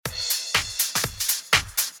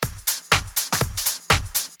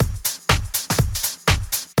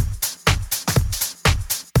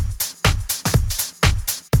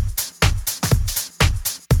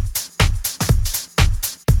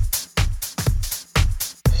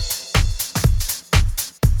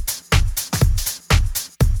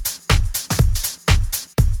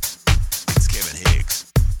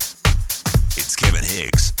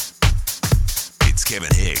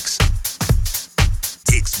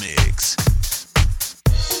Mix.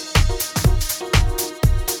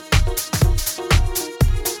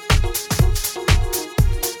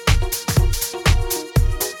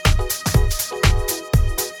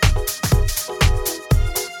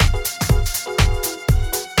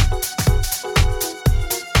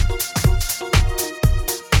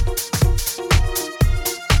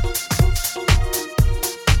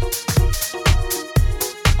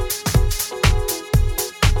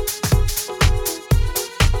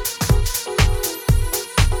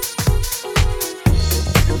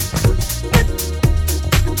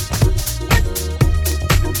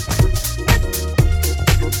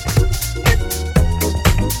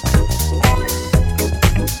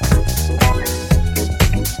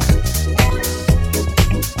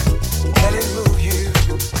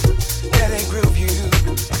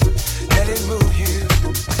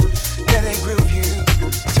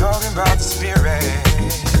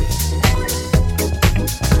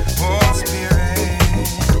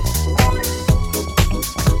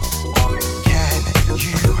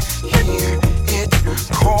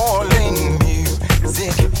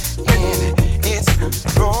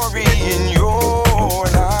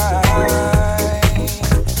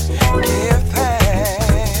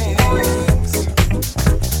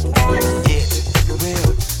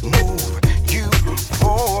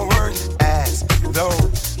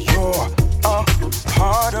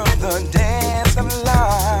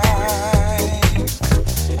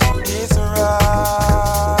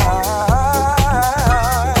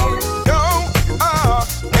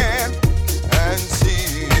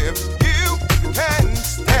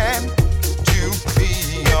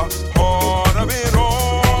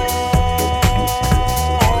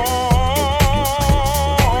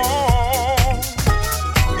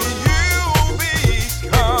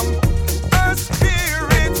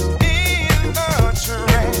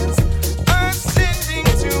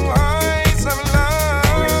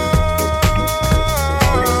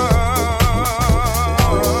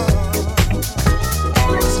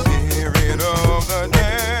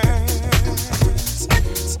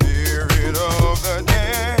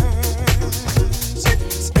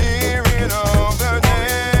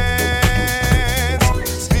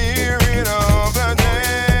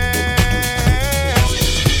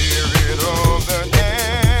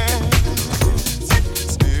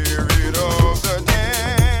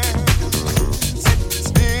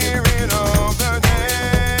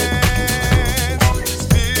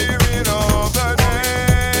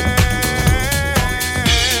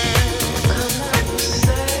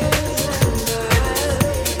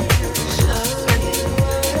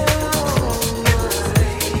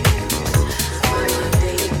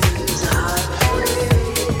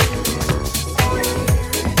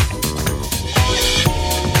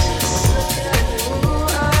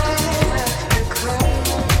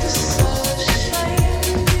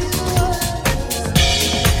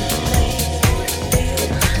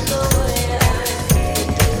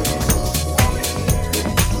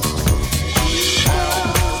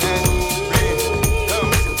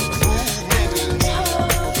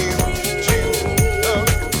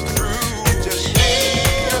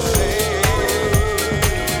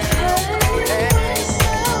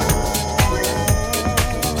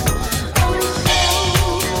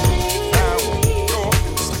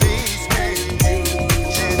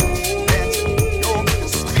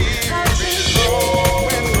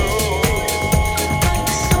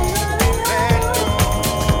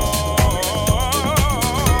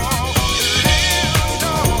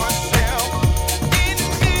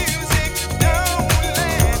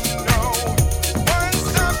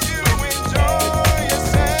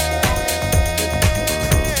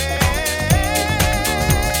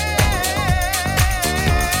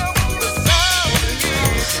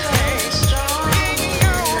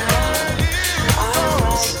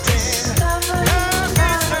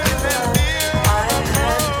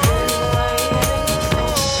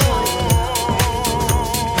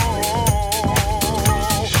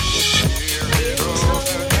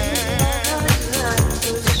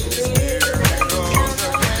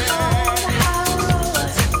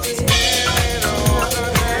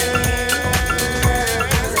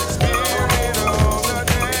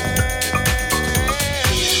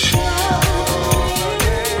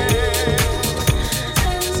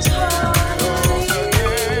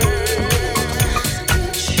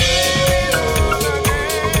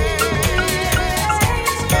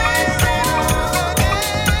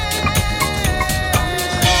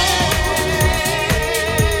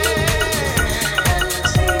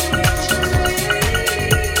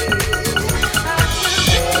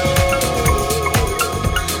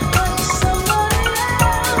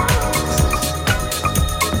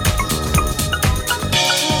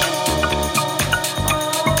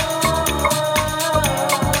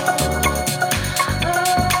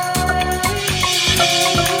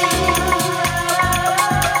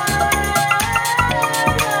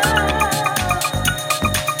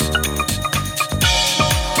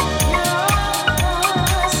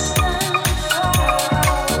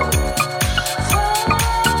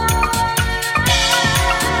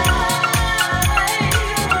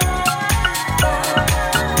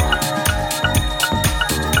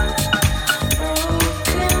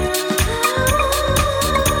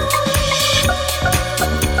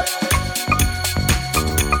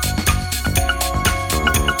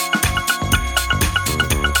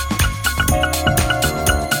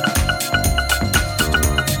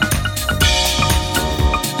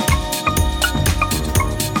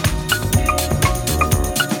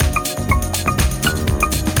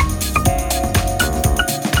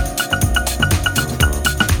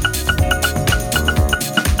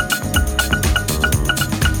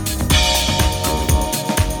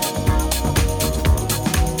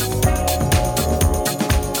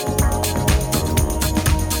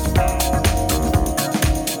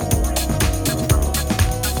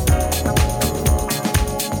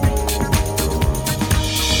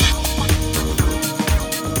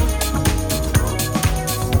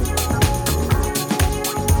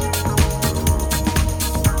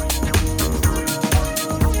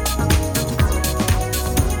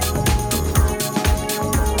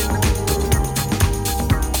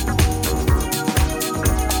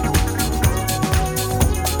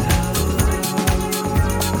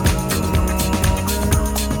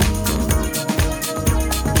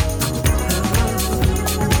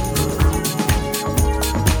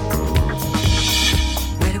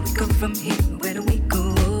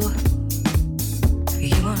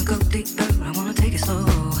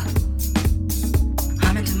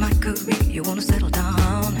 you wanna settle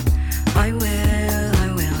down, I will,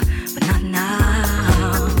 but not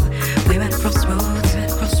now. We're at a crossroads,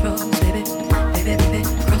 baby, baby, baby,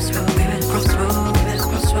 crossroads. We're at a crossroads,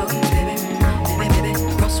 baby, baby, baby,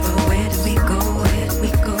 crossroads. Where do we go? Where do we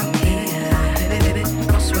go from here? Baby, baby,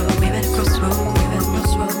 crossroads. We're at a crossroads,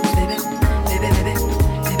 baby, baby, baby,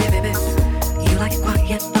 baby, baby. You like it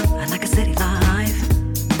quiet, but I like a city life.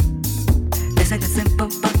 This ain't that simple,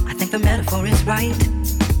 but I think the metaphor is right.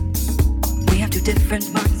 We have two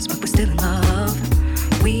different minds, but we're still in love.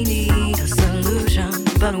 We need a solution,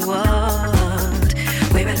 but what?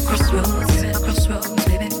 We're at a crossroads,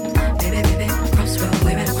 baby, baby, baby, crossroads.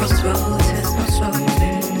 We're at a crossroads,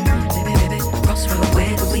 baby, baby, crossroads.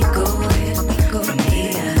 Where do we go? Where do we go from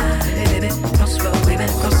here? Baby, baby, crossroads. We're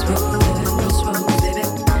at a crossroads, baby,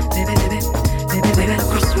 baby, baby, baby. We're at a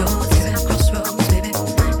crossroads, baby,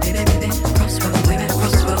 baby, baby, crossroads. We're at a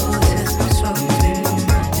crossroads, baby,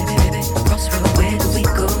 baby, crossroads. Where do we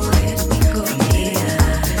go? Where do we go from here?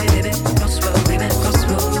 Baby, baby, crossroads. We're at a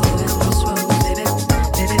crossroads, baby,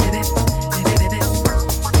 baby, baby, baby, baby.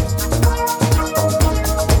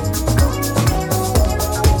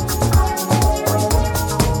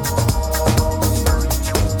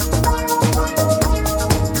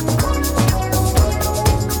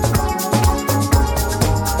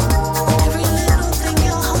 Every little thing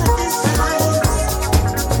your heart desires,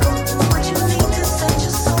 what you need to set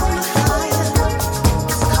your soul afire,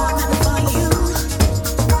 it's coming for you.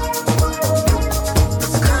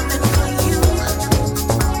 It's coming for you.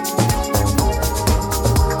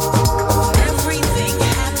 Everything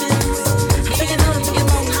happens in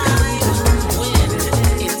its time when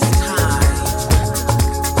it's time.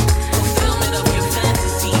 Fulfillment of your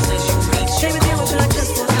fantasies as you reach your goals.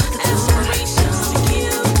 Aspirations to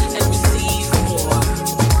give and receive more.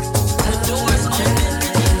 The doors open.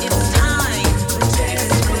 It's time to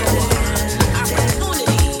explore.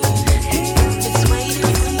 Opportunity. It's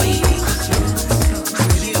waiting for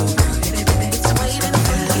you. It's waiting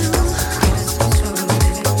for you.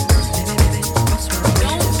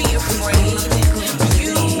 Don't be afraid.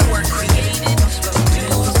 You were created to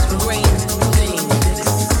do great things.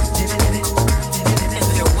 And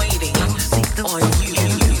they're waiting on you.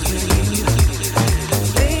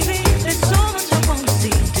 Baby, there's so much I wanna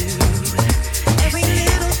see you do. Every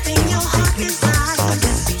little thing your heart desires, I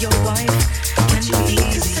can be your wife. Can you we need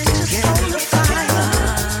to be set your together? soul afire.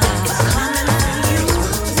 It's coming for you.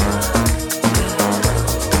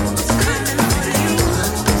 It's coming for you.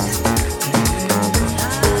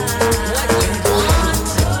 What you want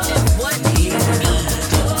and what you need,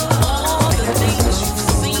 all the things you've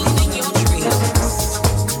seen in your dreams,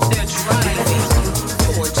 they're driving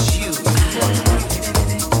towards you.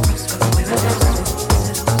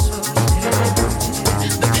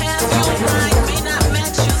 The path you'll ride may not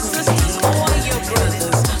match your sisters or your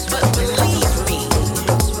brothers, but believe me,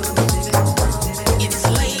 it's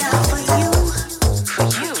laid out for you.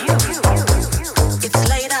 It's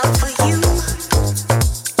laid out for you.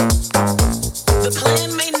 The plan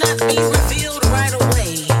may not be revealed right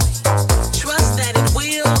away. Trust that it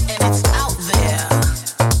will, and it's out there.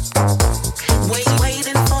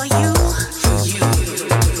 Waiting for you.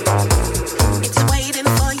 It's waiting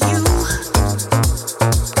for you.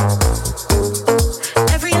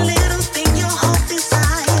 Every little thing your heart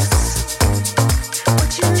desires, what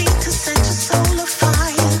you need to set your soul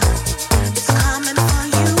afire, it's coming for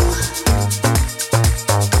you.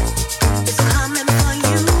 It's coming for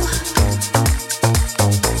you.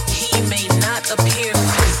 He may not appear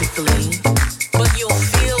physically, but you'll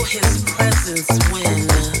feel his presence when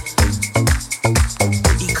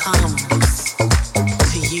he comes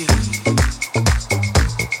to you.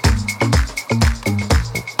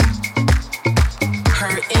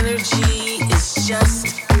 Her energy is just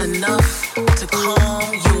enough to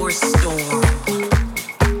calm your storm.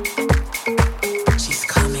 She's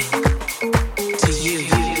coming to you.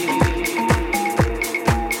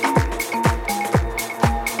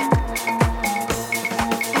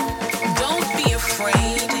 Don't be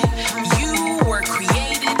afraid. You were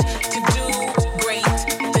created to do great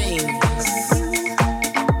things.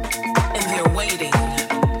 And they're waiting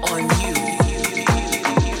on you.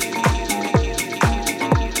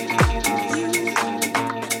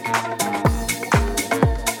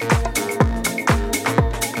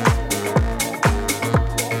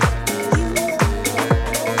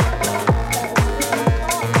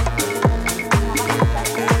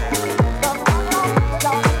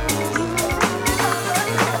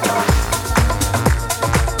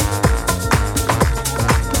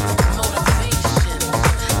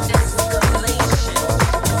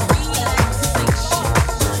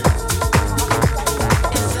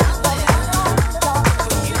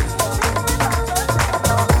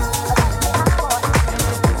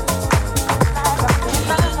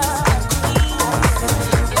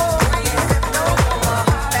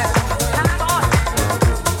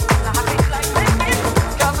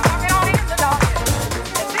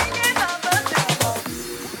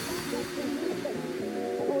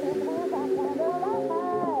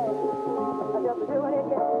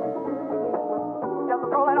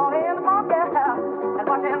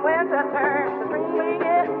 winter turns to spring,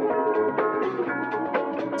 yeah.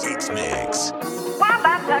 Hicks Mix. While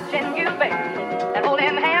I'm touching you, babe, and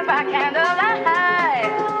holding hands by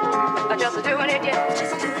candlelight, just doing it, yeah.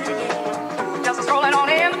 Just strolling on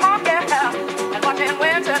in the park, yeah, and watching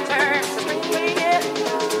winter turn to spring, yeah.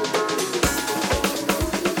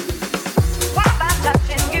 While I'm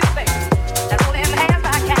touching you, babe, and holding hands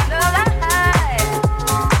by candlelight,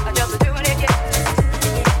 just doing it, yeah.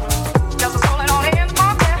 Just strolling on in the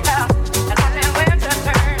park, yeah, and watching winter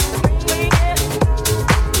turn to spring, yeah.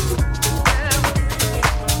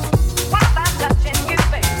 While I'm touching you,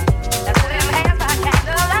 babe, and holding hands by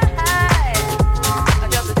candlelight.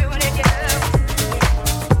 Just doing it, yeah.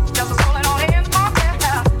 Just strolling on in the park,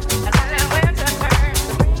 yeah, and watching winter turn to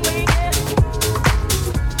spring, yeah.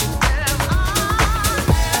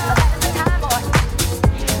 Time, boy,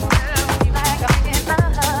 feel like I'm in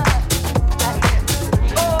love.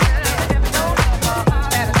 Oh, yeah, if you don't know,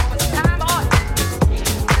 that is over time, boy.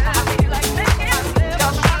 I feel like making love,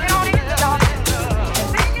 just rocking on in, darling.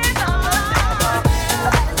 Thinking of love,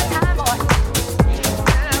 time, boy.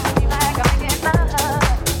 Feel like I'm in love.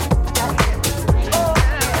 Oh,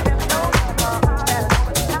 yeah, if you don't know, that is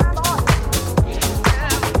over time, boy.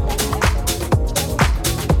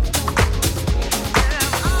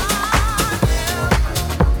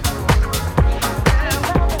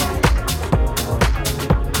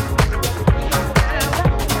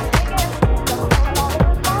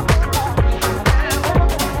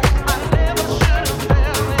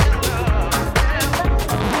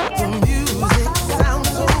 The music sounds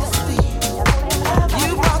so sweet.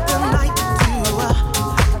 You brought the night to a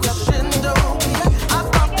crescendo beat. I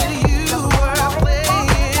thought that you were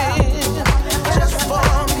playing just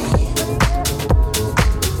for me.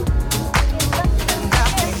 And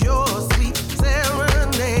after your sweet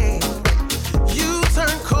serenade, you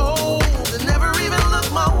turned cold and never even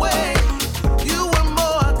looked my way. You were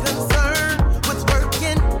more concerned with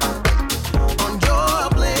working on your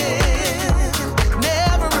blend.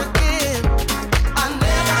 Never again. I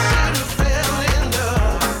never should have fell in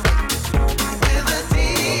love with a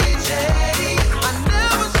DJ. I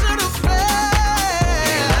never should have fell.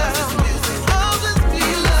 He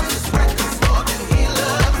loves his records more than he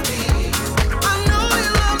loves me. I know he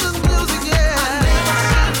loves his music, yeah. I never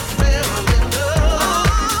should have fell in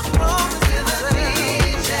love with a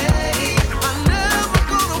DJ. I'm never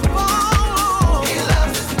gonna fall. He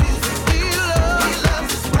loves his music. He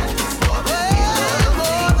loves his records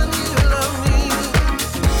more than he loves me.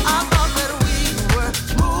 I thought that we were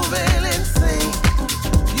moving in sync.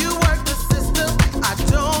 You worked the system. I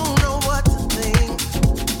don't know what to think.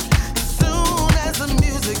 As soon as the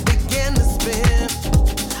music began to spin,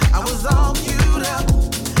 I was all queued up.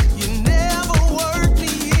 You never worked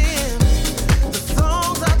me in. The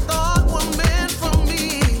songs I thought were meant for me,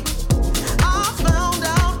 I found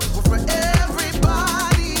out were for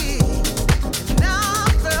everybody. Now I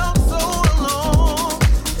felt so alone.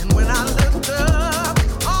 And when I looked up,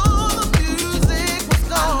 all the music was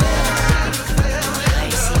gone.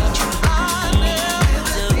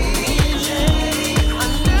 I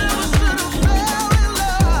never should have fell in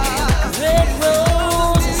love. Red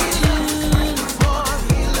roses too.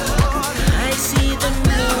 I see them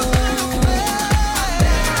bloom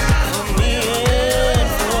for me and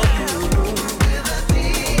for you. And I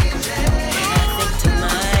think to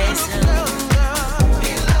myself, what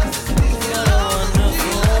a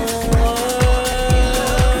wonderful world.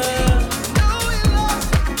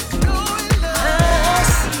 I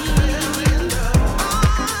see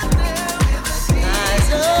skies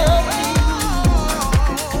of blue,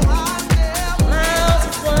 clouds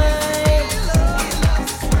of white,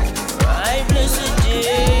 bright blessed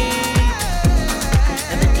day,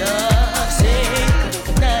 and the dark sacred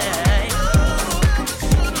night.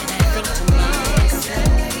 And I think to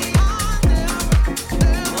myself,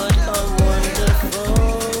 what a wonderful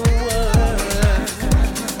world.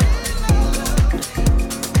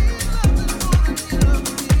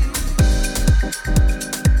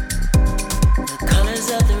 The colors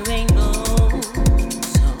of the rainbow,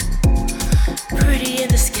 so pretty in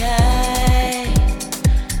the sky,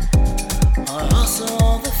 are also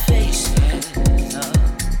on the faces of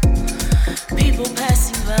people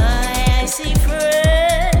passing by. I see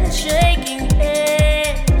friends shaking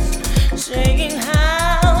hands, saying,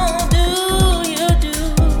 "How do you do?"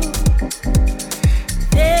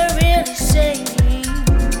 They're really saying,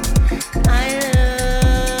 "I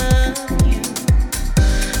love you."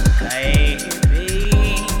 I hear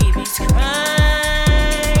babies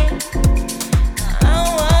cry. I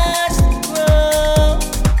watch them grow.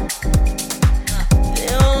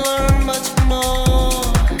 They'll learn much more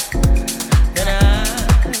than I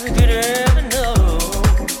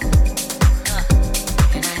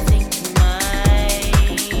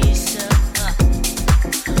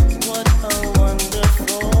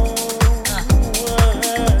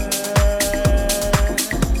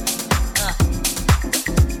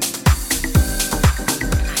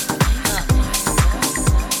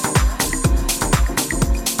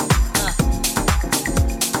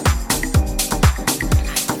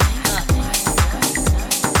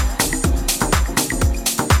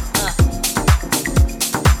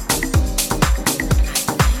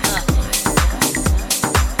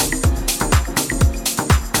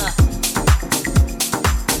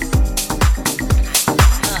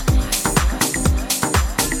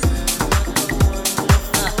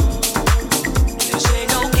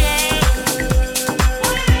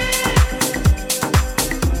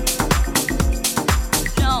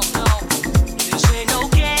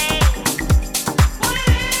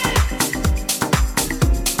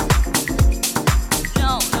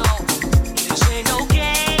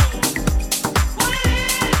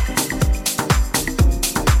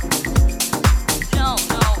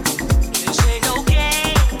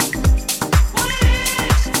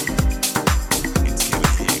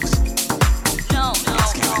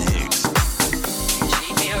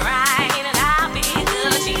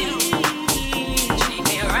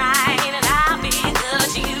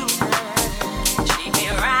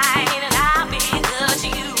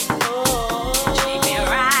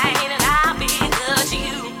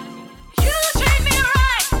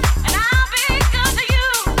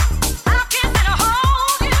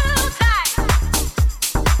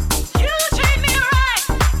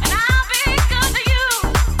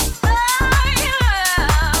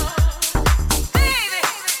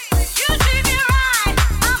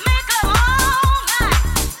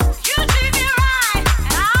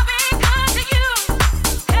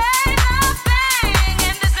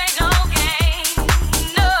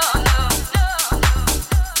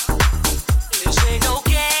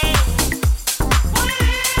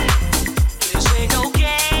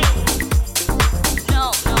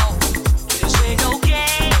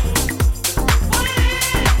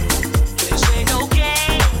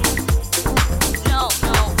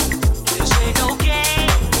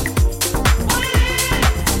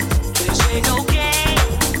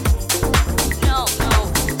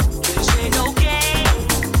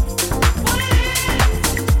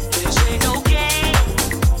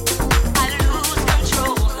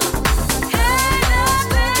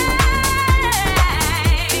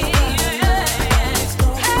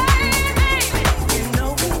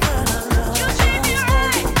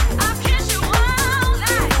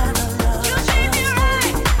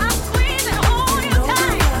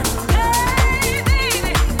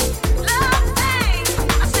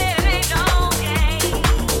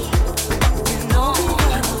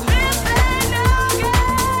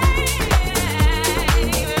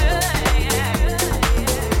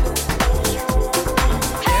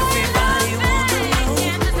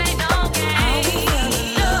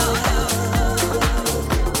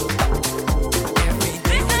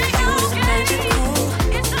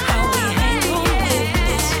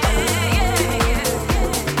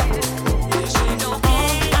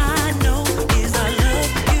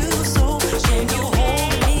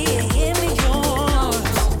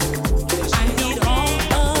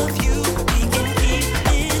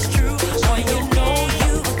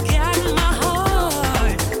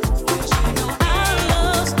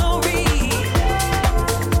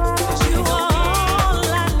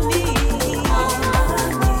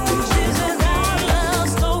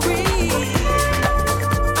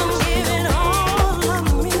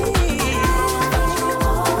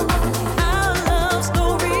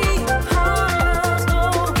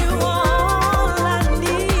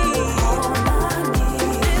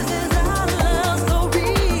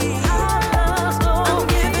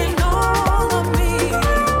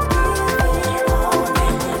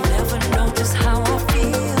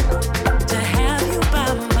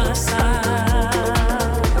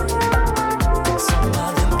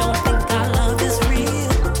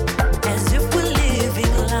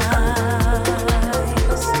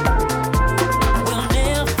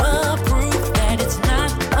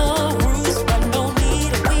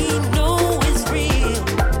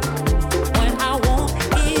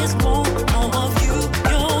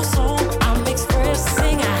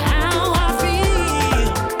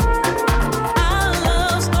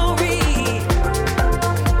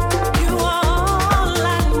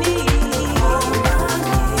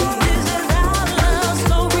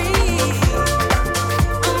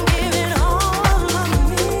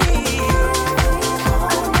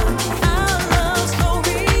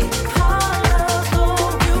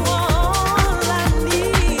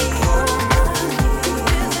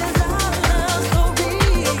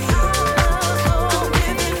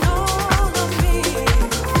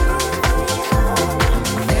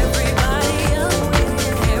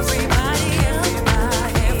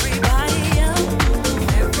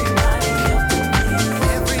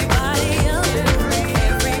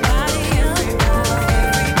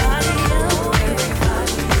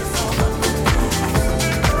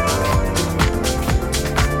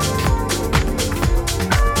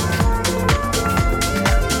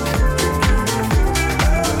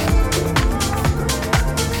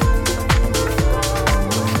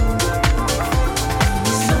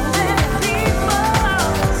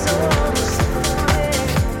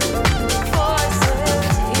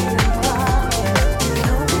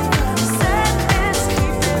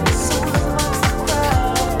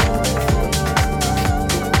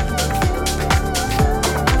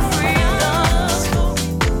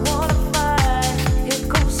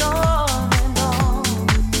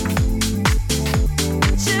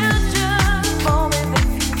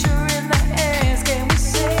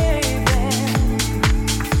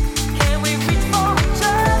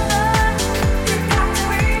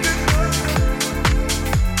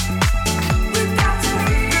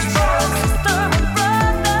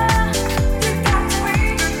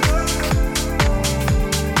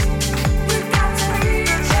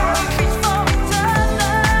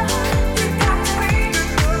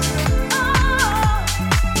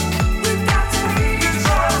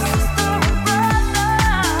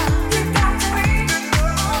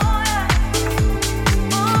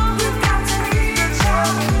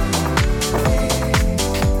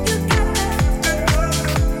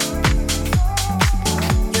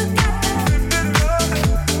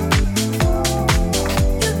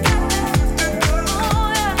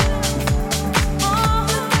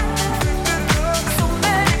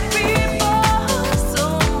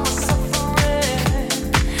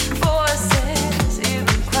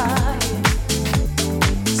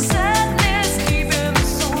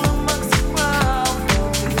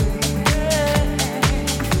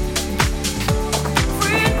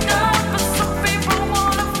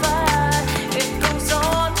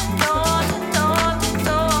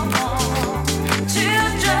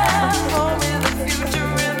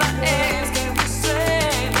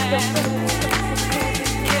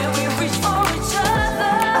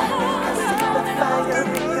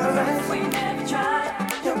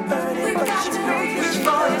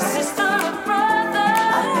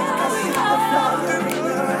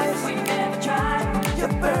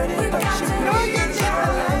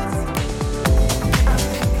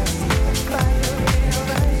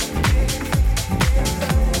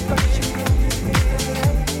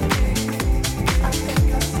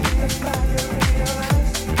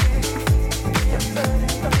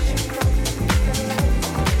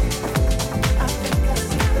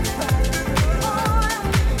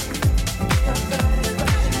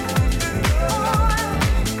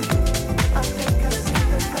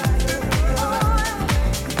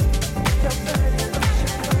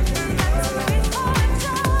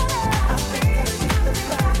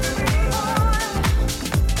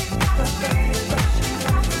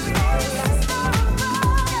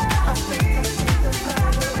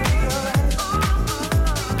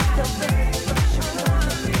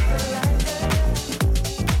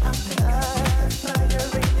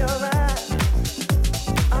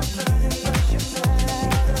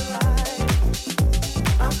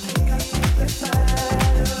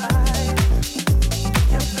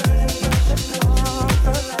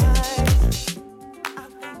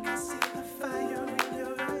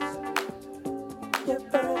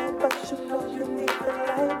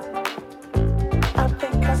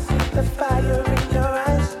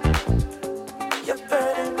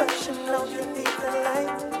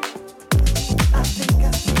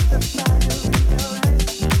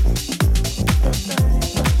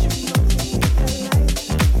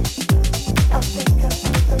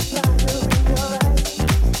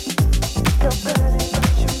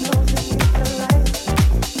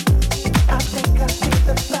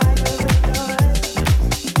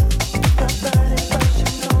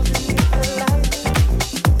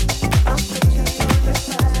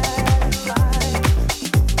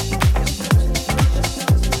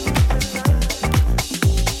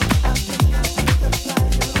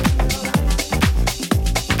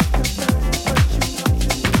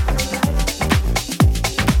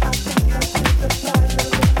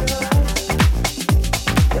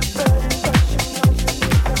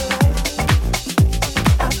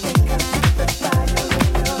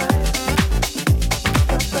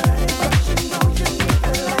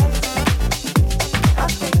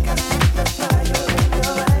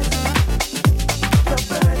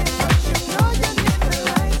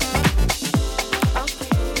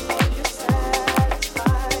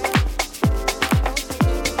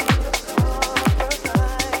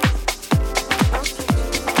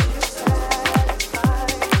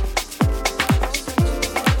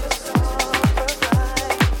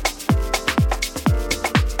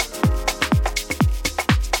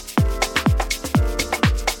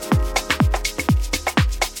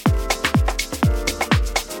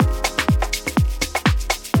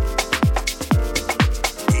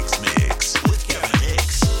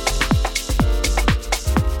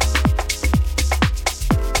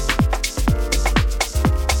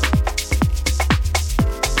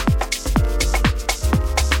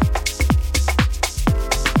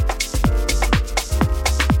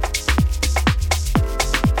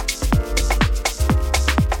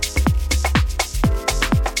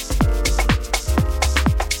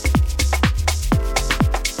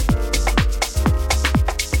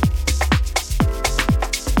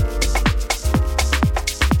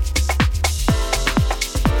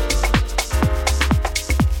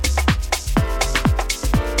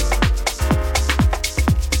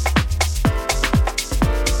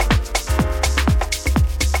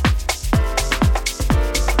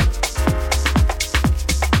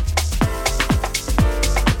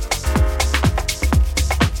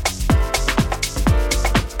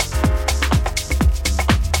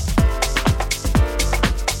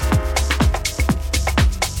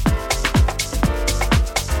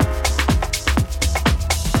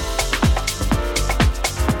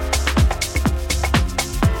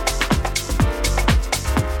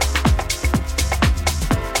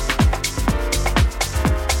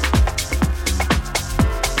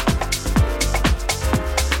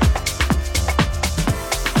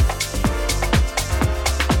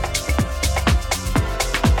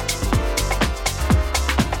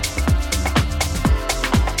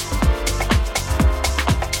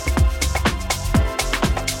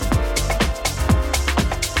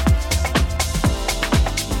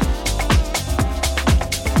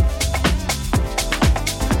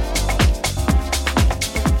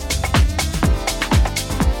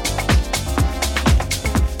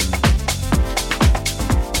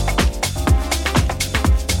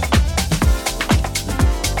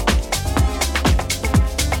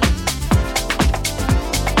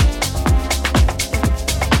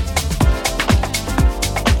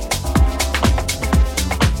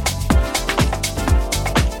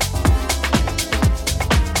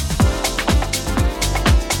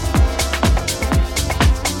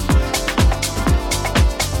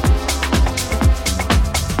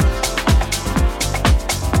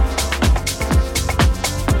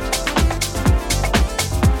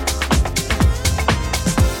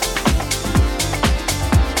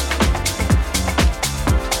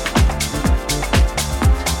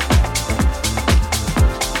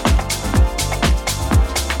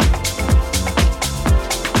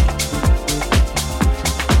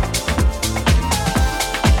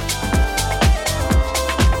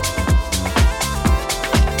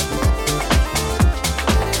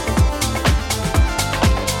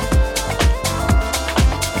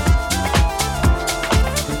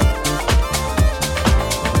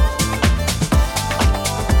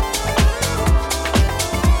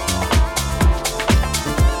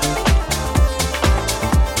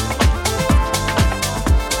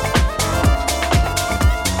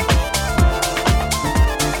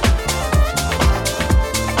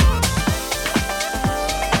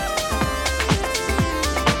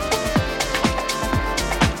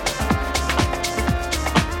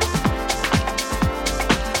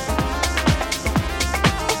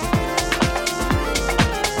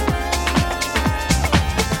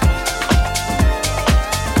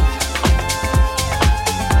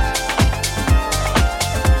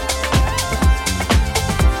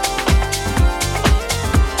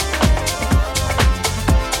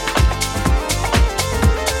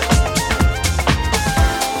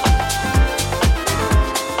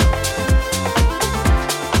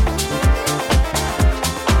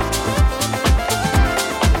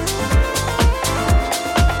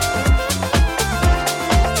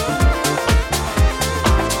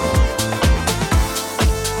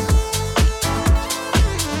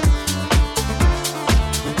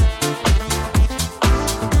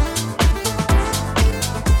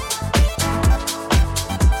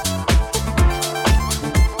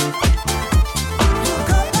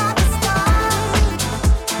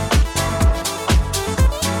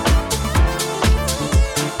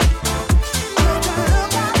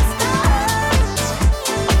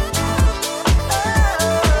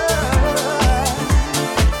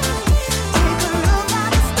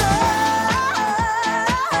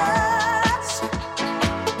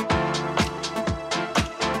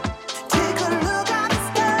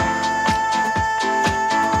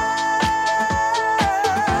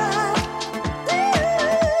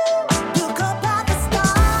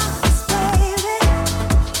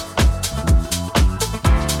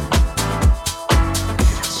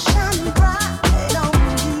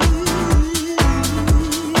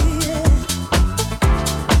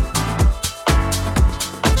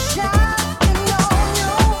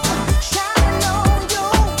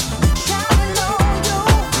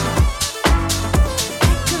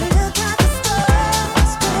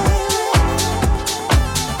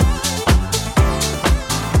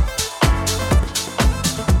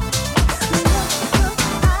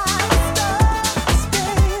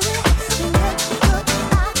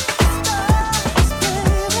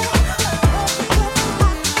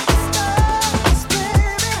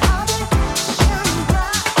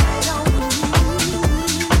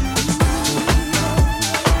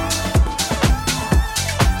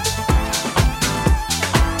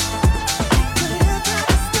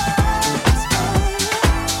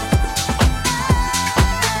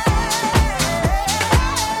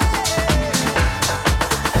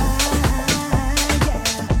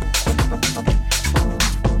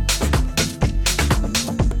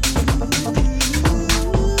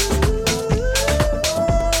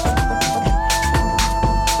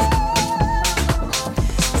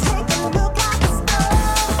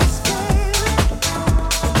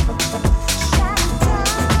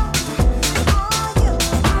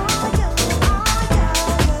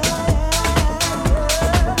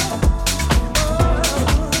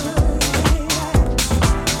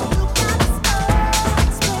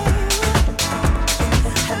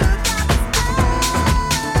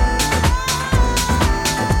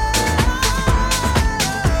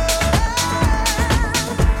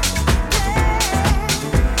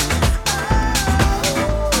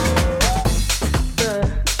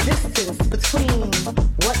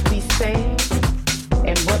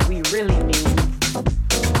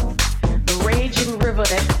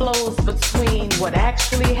what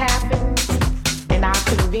actually happened in our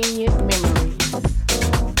convenient memories.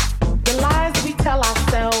 The lies we tell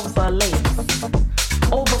ourselves are lakes,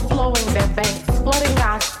 overflowing their banks, flooding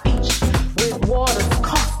our speech with waters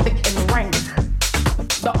caustic and rank.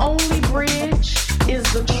 The only bridge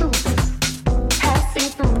is the truth, passing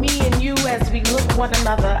through me and you as we look one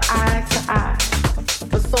another eye to eye.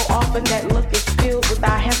 But so often that look is filled with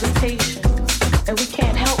our hesitation, and we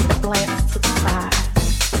can't help but glance to the side.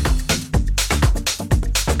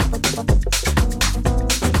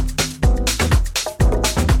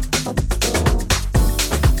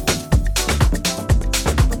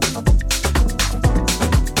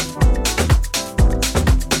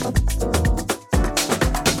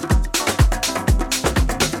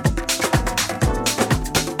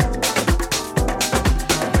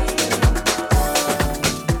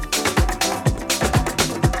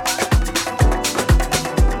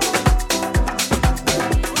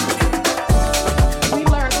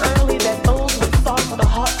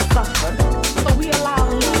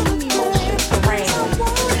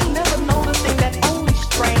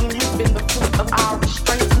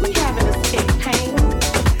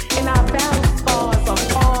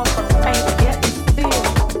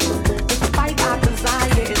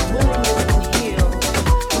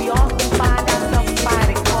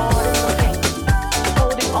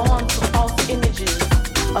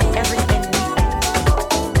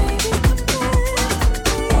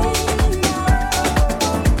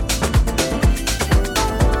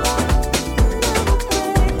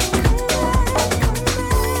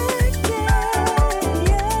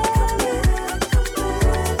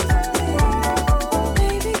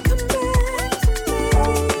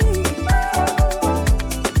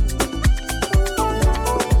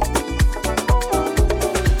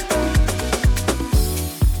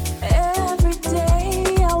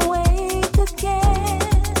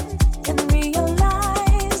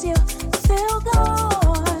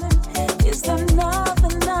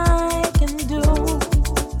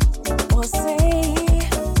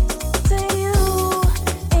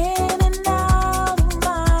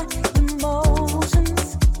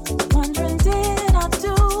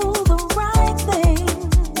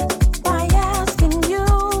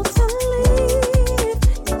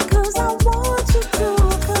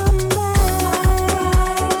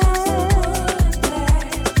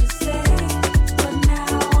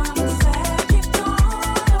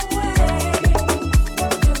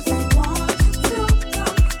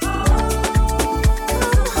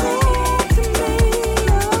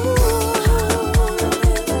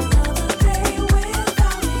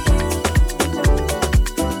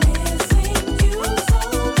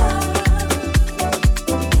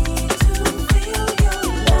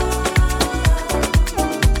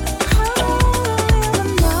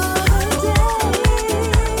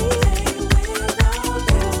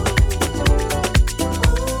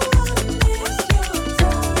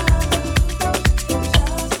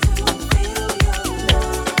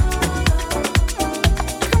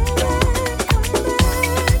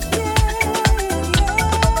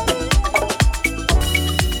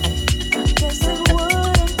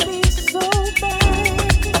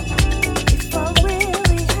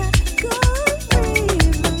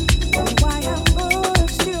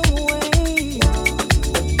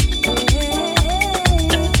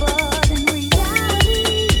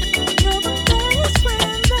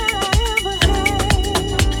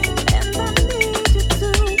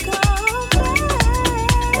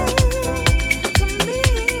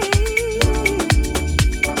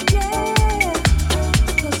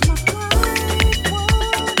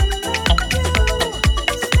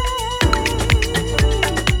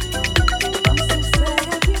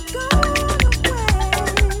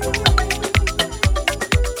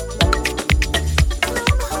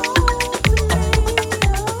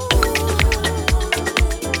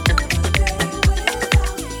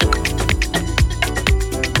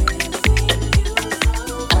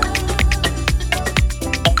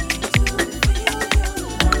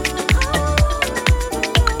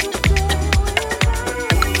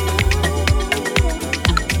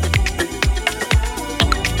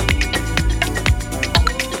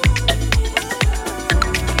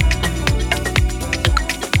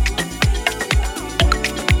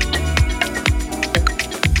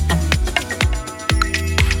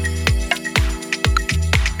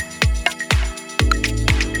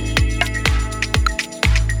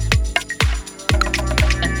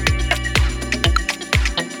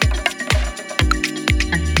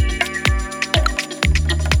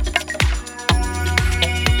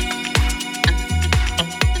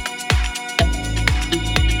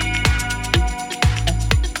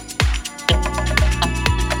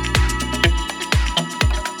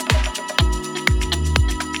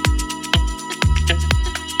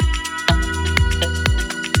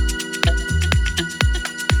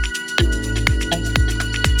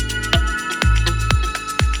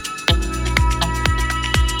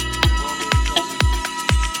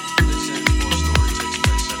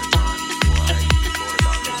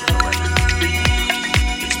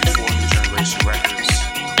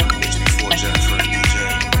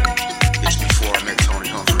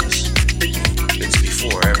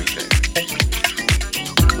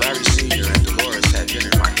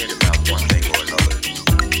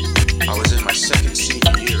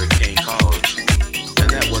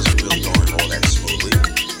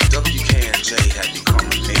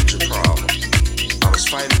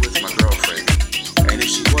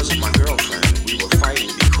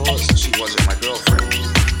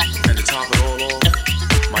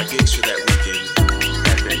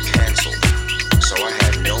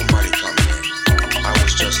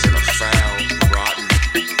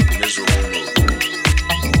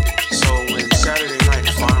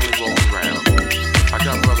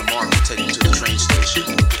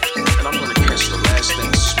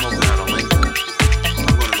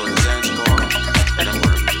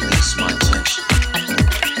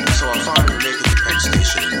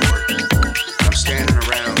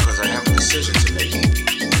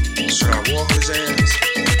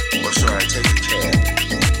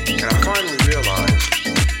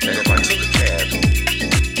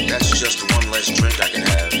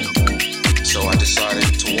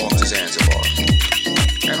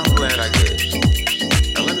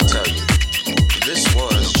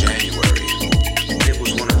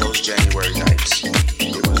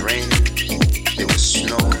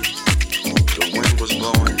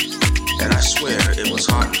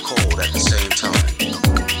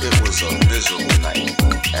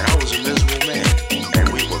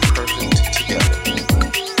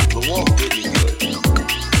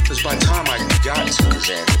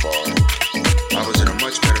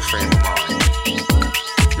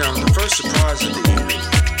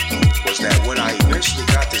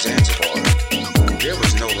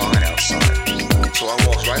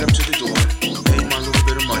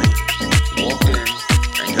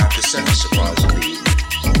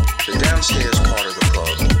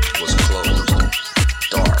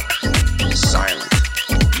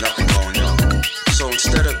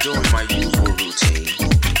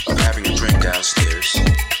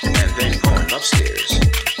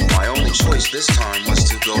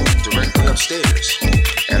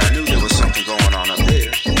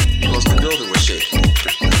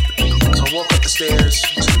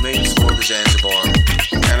 Zanzibar,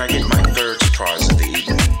 and I get my third surprise of the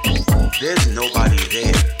evening. There's nobody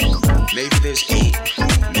there. Maybe there's 8,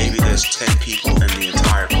 maybe there's 10 people in the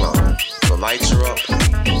entire club. The lights are up,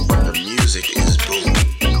 but the music is booming.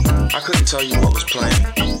 I couldn't tell you what was playing,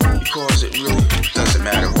 because it really doesn't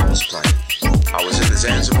matter what was playing. I was in the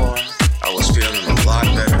Zanzibar, I was feeling a lot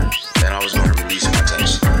better, and I was going to release my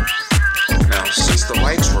tension. Now, since the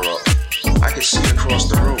lights were up, I could see across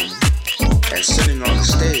the room, and sitting on the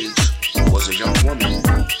stage was a young woman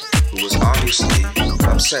who was obviously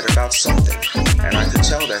upset about something, and I could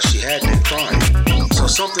tell that she had been crying. So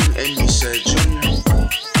something in me said, Junior,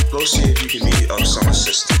 go see if you can be of some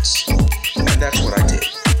assistance. And that's what I did.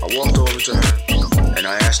 I walked over to her, and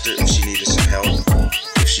I asked her if she needed some help,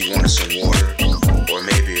 if she wanted some water, or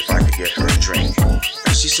maybe if I could get her a drink.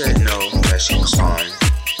 And she said no, that she was fine.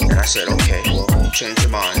 And I said, okay, well, you change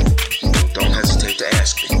your mind. Don't hesitate to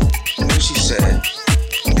ask me. And then she said,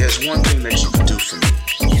 there's one thing that you can do for me.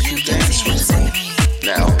 You can dance with me.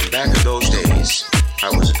 Now, back in those days, I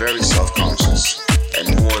was very self-conscious and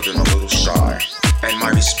more than a little shy. And my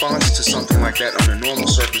response to something like that under normal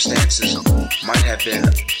circumstances might have been,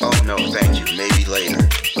 oh no, thank you, maybe later.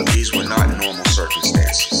 But these were not normal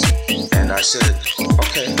circumstances. And I said,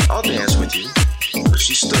 okay, I'll dance with you. But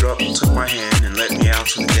she stood up, took my hand, and led me out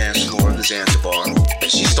to the dance floor of the Zanzibar.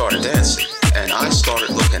 And she started dancing, and I started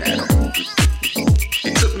looking at her.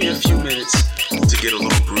 It took me a few minutes to get a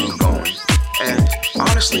little groove going. And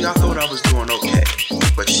honestly, I thought I was doing okay.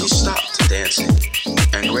 But she stopped dancing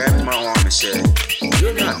and grabbed my arm and said,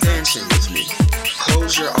 you're not dancing with me.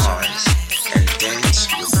 Close your eyes and dance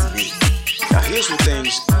with me. Now here's where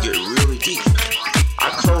things get really deep. I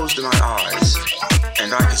closed my eyes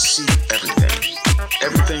and I could see everything.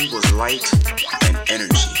 Everything was light and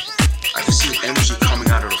energy. I could see energy coming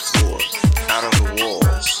out of the floor, out of the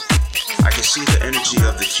walls. I could see the energy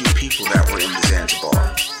of the few people that were in the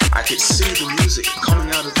Zanzibar. I could see the music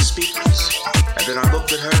coming out of the speakers. And then I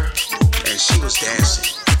looked at her, and she was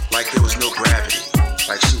dancing like there was no gravity,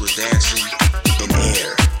 like she was dancing in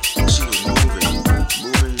air. She was moving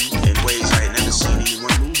in ways I had never seen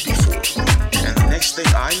anyone move before. And the next thing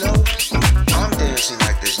I know, I'm dancing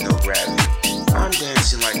like there's no gravity. I'm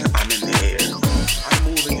dancing like I'm in the air. I'm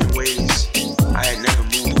moving in ways I had never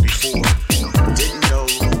moved before. Didn't know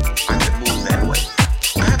I could move that way.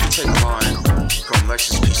 I have to take a line from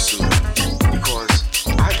Lexus P. Suter because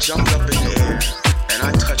I jumped up in the air and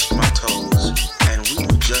I touched my toes and we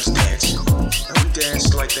were just dancing. And we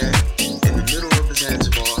danced like that in the middle of the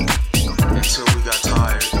Zanzibar.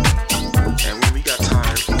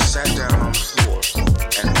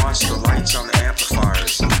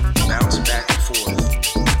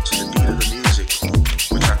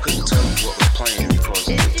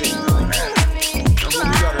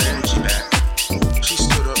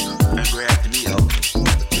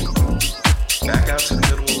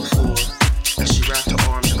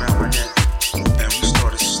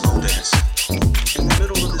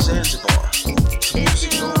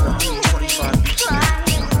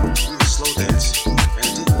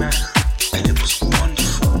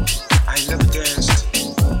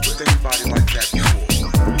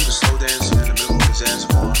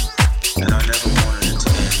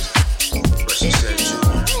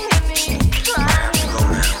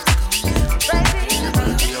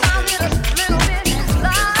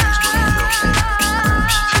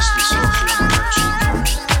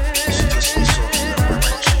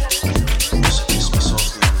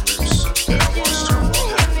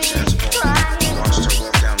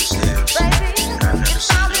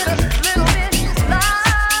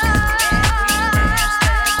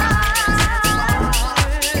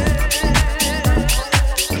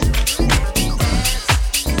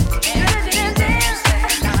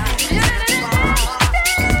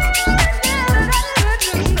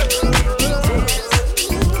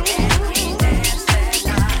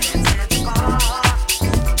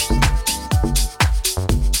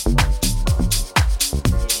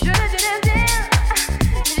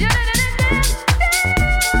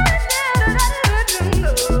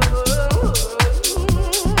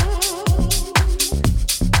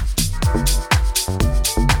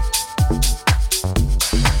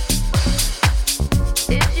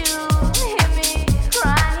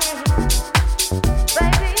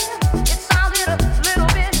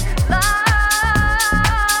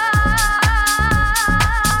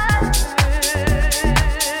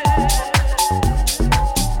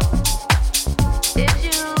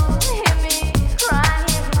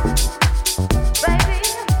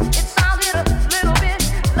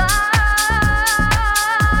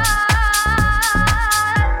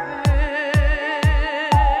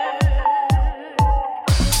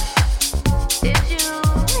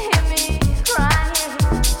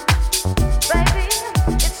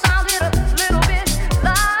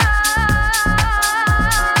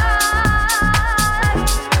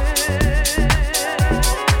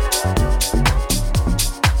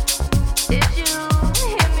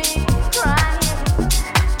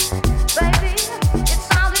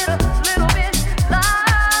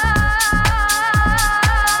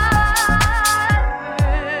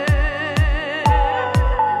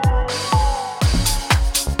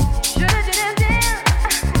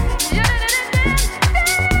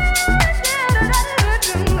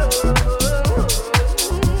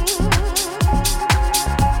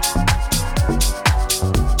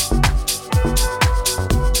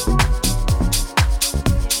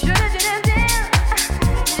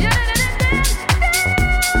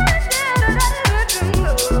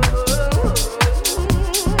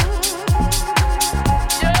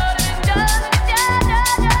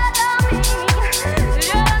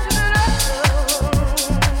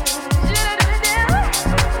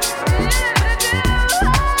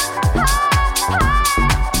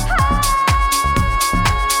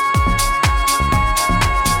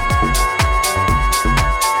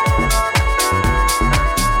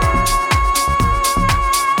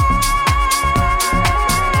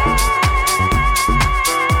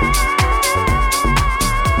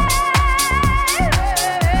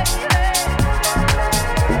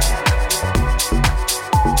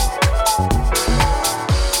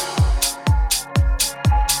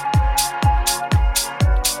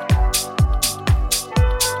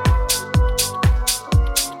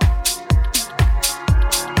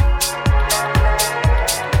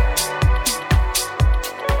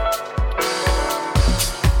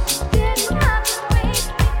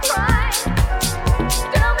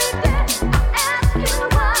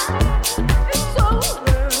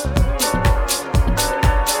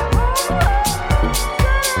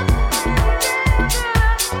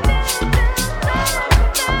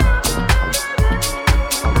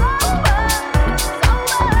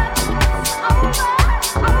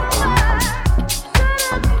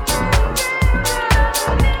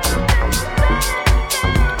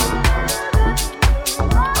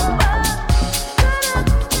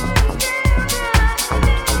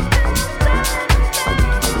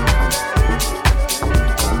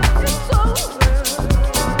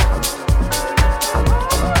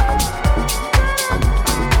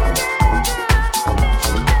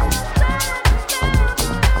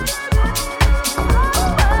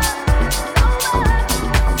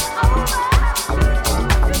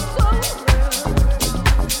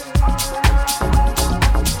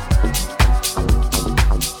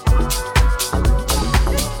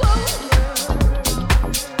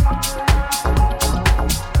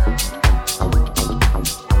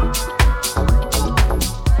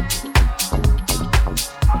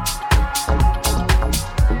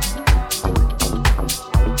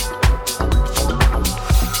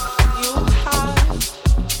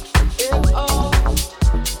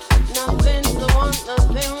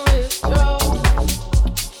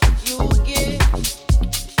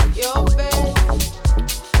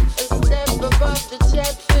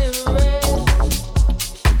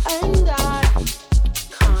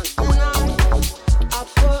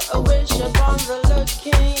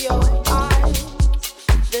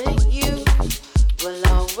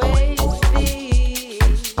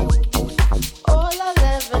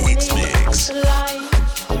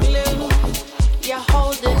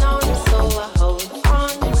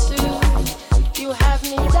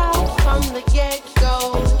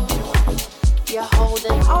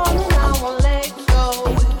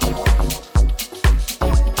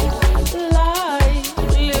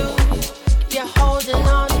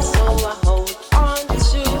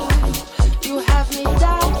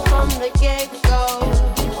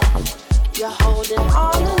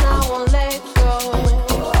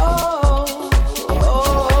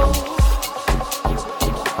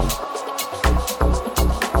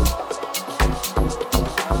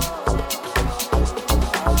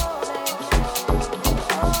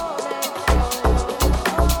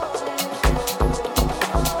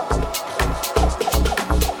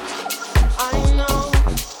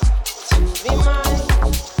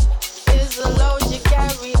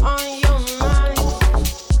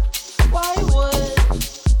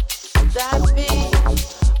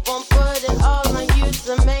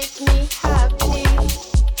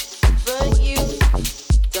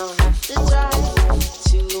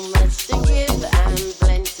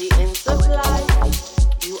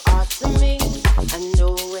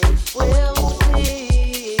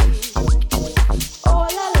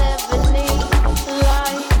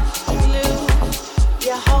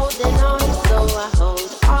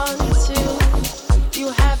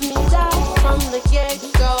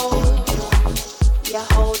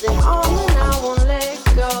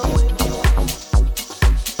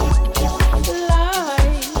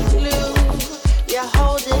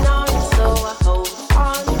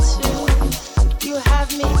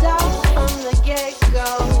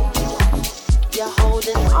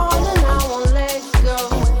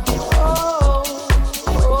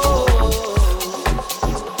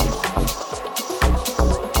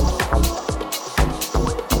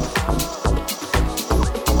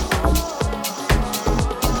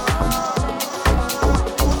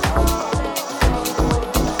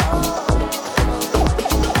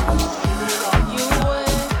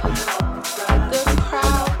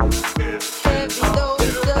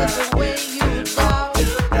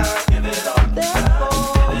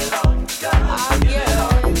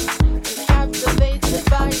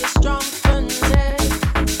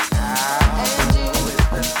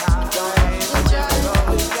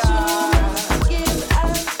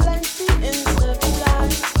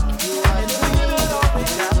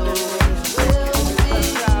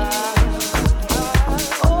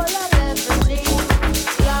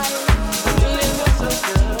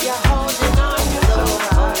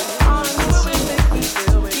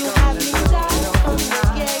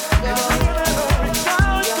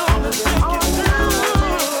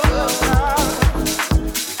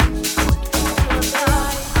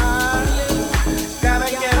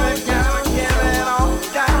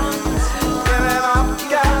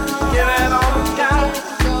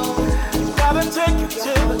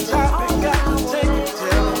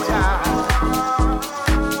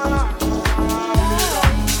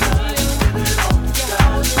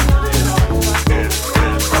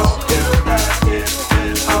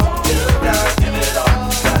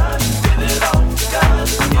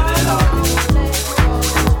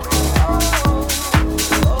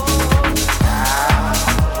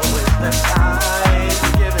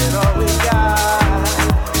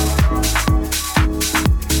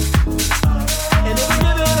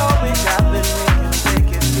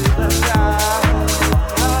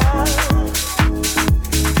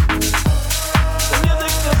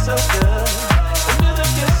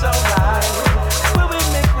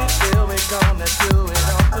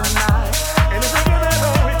 tonight. And if we give it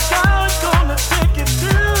all we got, it's gonna take it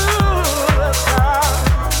to the top.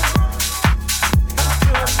 To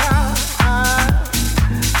the top.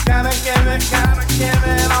 Gotta give it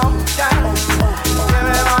all we got. Give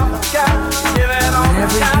it all we got. Give it all we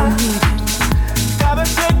got. Gotta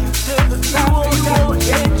take it to the top.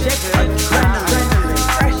 Inject adrenaline.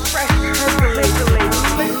 Fresh,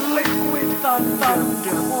 liquid thunder.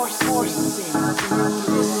 Forcing through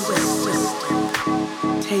the system.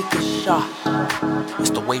 Take a shot.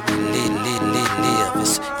 It's the way we live.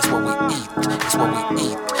 It's what we eat. It's what we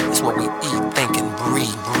eat. It's what we eat. Think and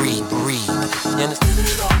breathe. You understand? Give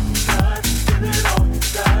it all you got. Give it all you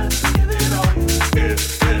got. Give it all you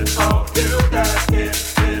got.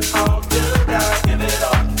 Give it all you got. Give it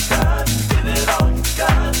all you got. Give it all you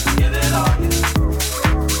got. Give it all you got. Give it all you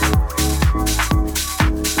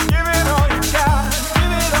got. Give it all you got.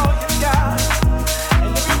 Give it all you got.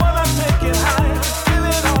 And if you wanna take it higher, give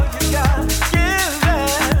it all you got. Give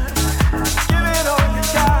it all you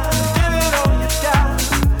got. Give it all you got.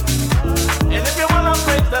 And if you wanna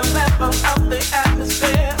break the level of the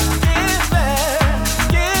atmosphere, give it all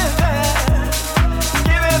you got.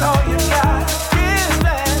 Give it all you got.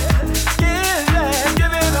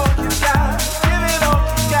 Give it all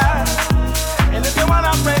you got. And if you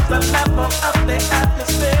wanna break the level of the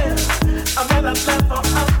atmosphere, I'm in a level of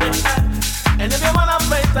the atmosphere. And if you wanna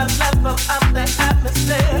break the level of the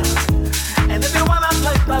atmosphere, and if you wanna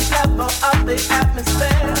break the level of the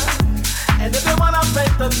atmosphere, and if you wanna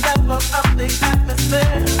break the level of the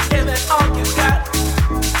atmosphere, give it all you got.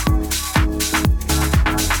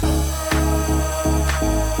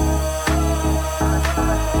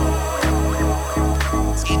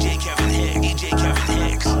 DJ Kevin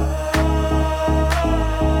Hicks.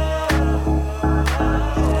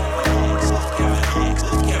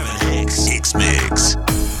 Kevin Hicks. Hicks Mix.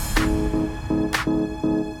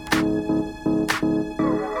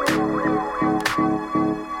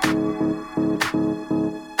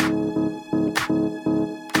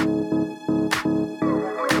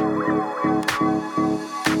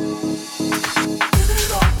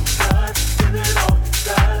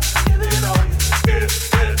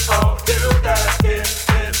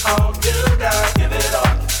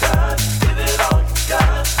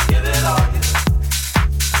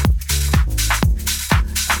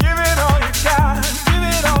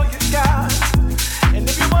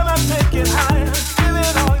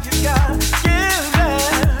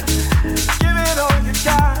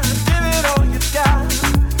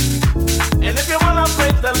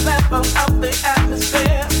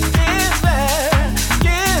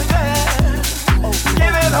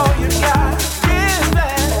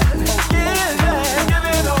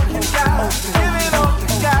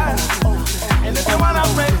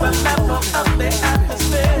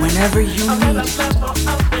 Whenever you need it.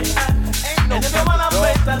 In the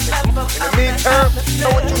meantime, you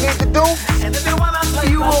know what you need to do?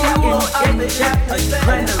 You will inject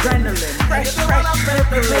adrenaline. Fresh,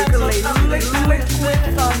 liquid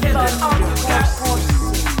thunder.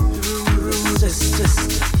 Through the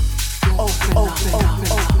system. Open up.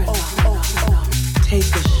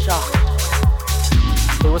 Take a shot.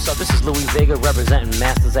 Hey, what's up? This is Louis Vega representing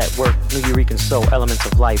Masters at Work, New Eurekan Soul, Elements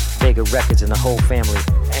of Life, Vega Records, and the whole family.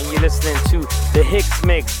 And you're listening to the Hicks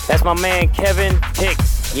Mix. That's my man, Kevin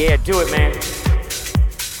Hicks. Yeah, do it, man.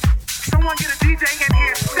 Someone get a DJ in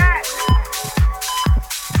here. Stat!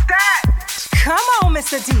 Come on,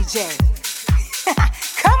 Mr. DJ.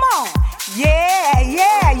 Come on.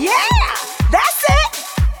 Yeah.